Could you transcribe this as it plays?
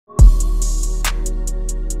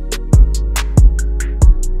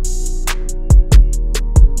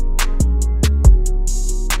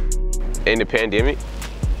in the pandemic,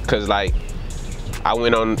 cause like I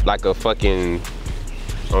went on like a fucking,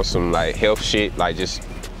 on some like health shit, like just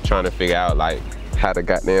trying to figure out like how to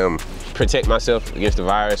goddamn protect myself against the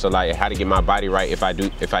virus, or like how to get my body right if I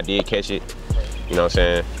did catch it. You know what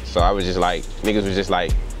I'm saying? So I was just like, niggas was just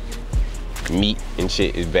like, meat and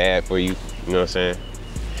shit is bad for you. You know what I'm saying?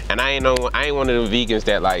 And I ain't one of them vegans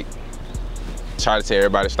that like try to tell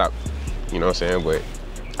everybody to stop. You know what I'm saying? But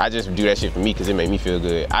I just do that shit for me because it made me feel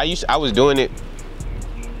good. I was doing it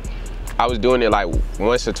like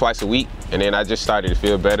once or twice a week, and then I just started to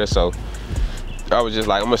feel better. So I was just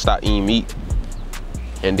like, I'm gonna stop eating meat.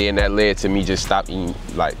 And then that led to me just stop eating,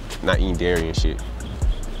 like not eating dairy and shit.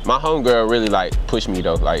 My homegirl really like pushed me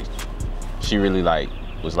though. Like she really like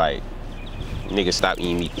was like, nigga, stop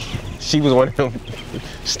eating meat. She was one of them,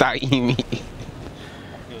 stop eating meat.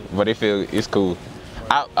 But it's cool.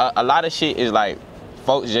 A lot of shit is like,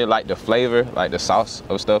 folks just like the flavor, like the sauce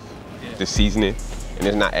of stuff, the seasoning. And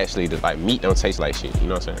it's not actually, like meat don't taste like shit, you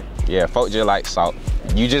know what I'm saying? Yeah, folks just like salt.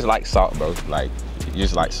 You just like salt, bro. Like, you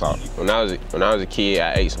just like salt. When I was a kid,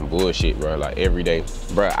 I ate some bullshit, bro, like every day.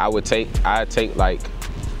 Bro,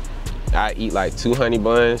 I'd eat like 2 honey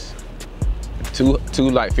buns, two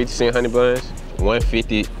like 50-cent honey buns,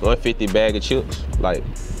 150 bag of chips, like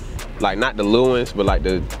not the little ones, but like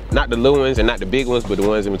not the little ones and not the big ones, but the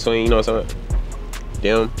ones in between, you know what I'm saying?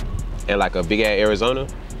 Them, and like a big ass Arizona,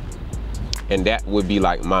 and that would be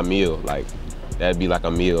like my meal. Like that'd be like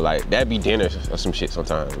a meal, like that'd be dinner or some shit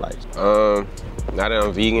sometimes. Like now that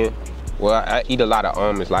I'm vegan, well, I eat a lot of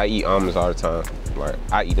almonds. Like I eat almonds all the time. Like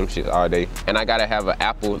I eat them shit all day, and I gotta have an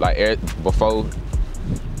apple like before,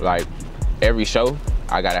 like every show.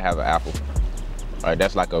 I gotta have an apple. Like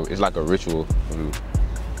that's like it's like a ritual for me.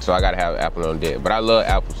 So I gotta have an apple on deck. But I love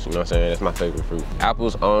apples, you know what I'm saying? That's my favorite fruit.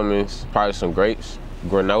 Apples, almonds, probably some grapes,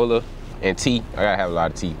 granola, and tea. I gotta have a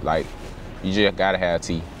lot of tea. Like you just gotta have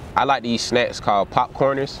tea. I like these snacks called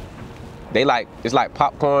popcorners. It's like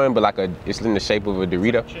popcorn, but it's in the shape of a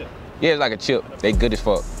Dorito. Chip. Yeah, it's like a chip. They good as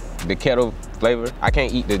fuck. The kettle flavor. I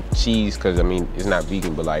can't eat the cheese because I mean it's not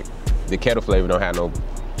vegan, but like the kettle flavor don't have no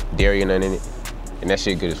dairy or nothing in it, and that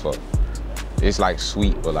shit good as fuck. It's like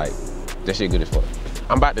sweet, but like that shit good as fuck.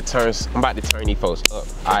 I'm about to turn these folks up.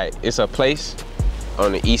 All right, it's a place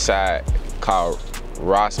on the east side called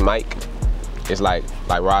Ross Mike. It's like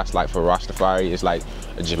Ross, like for Rastafari. It's like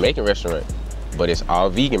a Jamaican restaurant, but it's all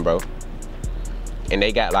vegan, bro. And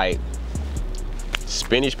they got like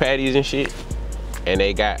spinach patties and shit, and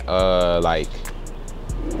they got like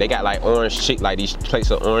orange chicken, like these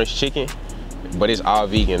plates of orange chicken, but it's all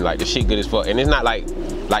vegan. Like the shit good as fuck, and it's not like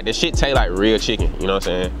the shit taste like real chicken. You know what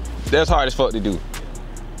I'm saying? That's hard as fuck to do,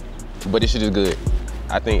 but this shit is good.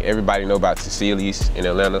 I think everybody know about Cecili's in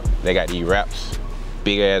Atlanta. They got these wraps,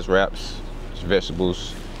 big ass wraps,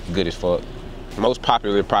 vegetables, good as fuck. Most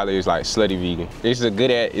popular probably is like Slutty Vegan. This is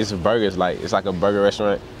it's burgers, like it's like a burger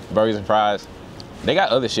restaurant, burgers and fries. They got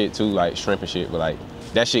other shit too, like shrimp and shit, but like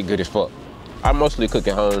that shit good as fuck. I mostly cook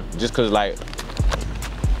at home just cause like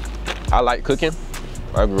I like cooking.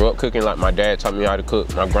 I grew up cooking, like my dad taught me how to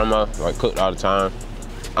cook. My grandma like cooked all the time.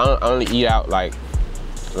 I only eat out like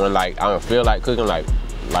when like I don't feel like cooking, like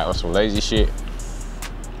on some lazy shit,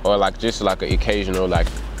 or like just like an occasional like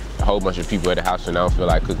a whole bunch of people at the house and I don't feel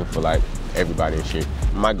like cooking for like everybody and shit.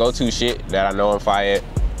 My go-to shit that I know I'm fire at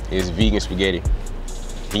is vegan spaghetti.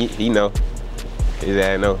 He know. His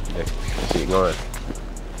ass know that shit going.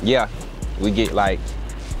 Yeah, we get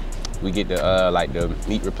the like the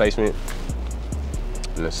meat replacement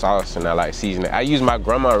and the sauce, and I like season it. I use my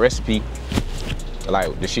grandma recipe,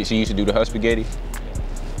 like the shit she used to do to her spaghetti,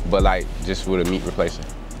 but like just with a meat replacement.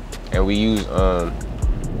 And we use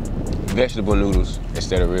vegetable noodles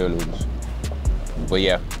instead of real noodles. But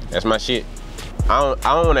yeah, that's my shit. I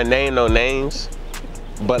don't want to name no names,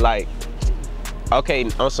 but like, okay,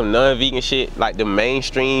 on some non-vegan shit, like the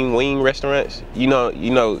mainstream wing restaurants, you know what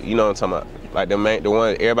I'm talking about. Like the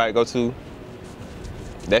one everybody go to,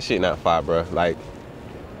 that shit not fire, bro. Like,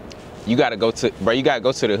 you gotta go to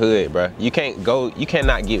the hood, bro. You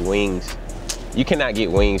cannot get wings. You cannot get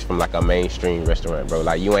wings from like a mainstream restaurant, bro.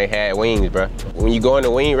 Like you ain't had wings, bro. When you go in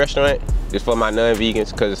a wing restaurant, it's for my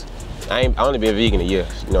non-vegans, cause I only been vegan a year,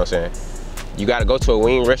 you know what I'm saying? You gotta go to a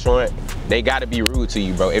wing restaurant, they gotta be rude to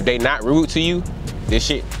you, bro. If they not rude to you, this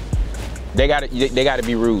shit, they gotta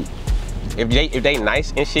be rude. If they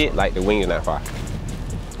nice and shit, like the wing is not fire.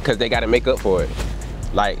 Cause they gotta make up for it.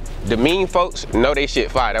 Like the mean folks know they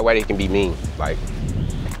shit fire, that way they can be mean. Like,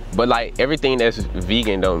 but like everything that's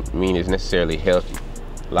vegan don't mean it's necessarily healthy.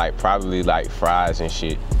 Like probably like fries and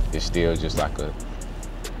shit is still just like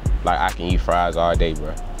I can eat fries all day,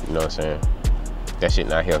 bro. You know what I'm saying? That shit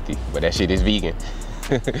not healthy, but that shit is vegan.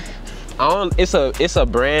 It's a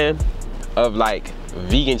brand of like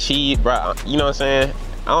vegan cheese, bro. You know what I'm saying?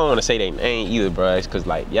 I don't want to say they name either, bro. It's cause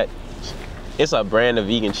like, yeah, it's a brand of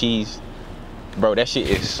vegan cheese, bro. That shit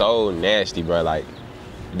is so nasty, bro. Like,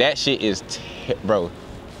 that shit is, bro.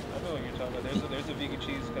 I know what you're talking about. There's a vegan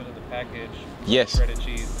cheese because of the package. Yes. Shredded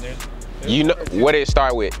cheese. There's you know what it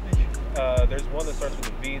start with? There's one that starts with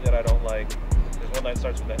a V that I don't like. There's one that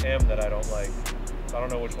starts with an M that I don't like. I don't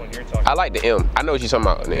know which one you're talking about. I like the M. I know what you're talking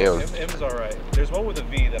about, the M. M's alright. There's one with a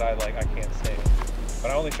V that I like, I can't stand.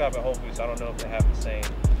 But I only shop at Whole Foods, so I don't know if they have the same.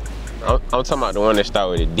 I'm talking about the one that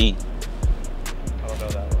start with a D. I don't know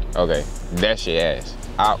that one. Okay, that shit ass.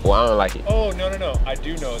 I don't like it. Oh, no. I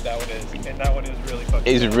do know what that one is. And that one is really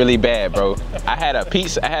fucking It's bad. really bad, bro. I had a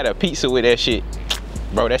pizza with that shit.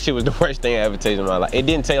 Bro, that shit was the worst thing I ever tasted in my life. It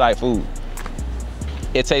didn't taste like food.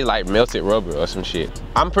 It tastes like melted rubber or some shit.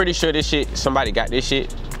 I'm pretty sure this shit, somebody got this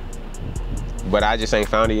shit, but I just ain't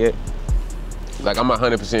found it yet. Like, I'm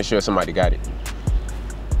 100% sure somebody got it.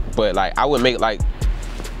 But like, I would make like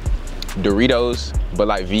Doritos, but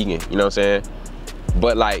like vegan, you know what I'm saying?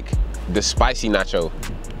 But like the spicy nacho,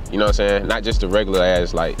 you know what I'm saying? Not just the regular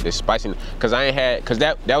ass, like the spicy, cause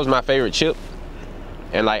that was my favorite chip.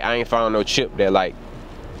 And like, I ain't found no chip that like,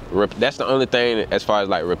 that's the only thing as far as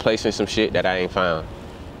like replacing some shit that I ain't found.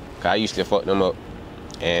 Cause I used to fuck them up,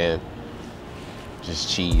 and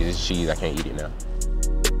just cheese, it's cheese, I can't eat it now.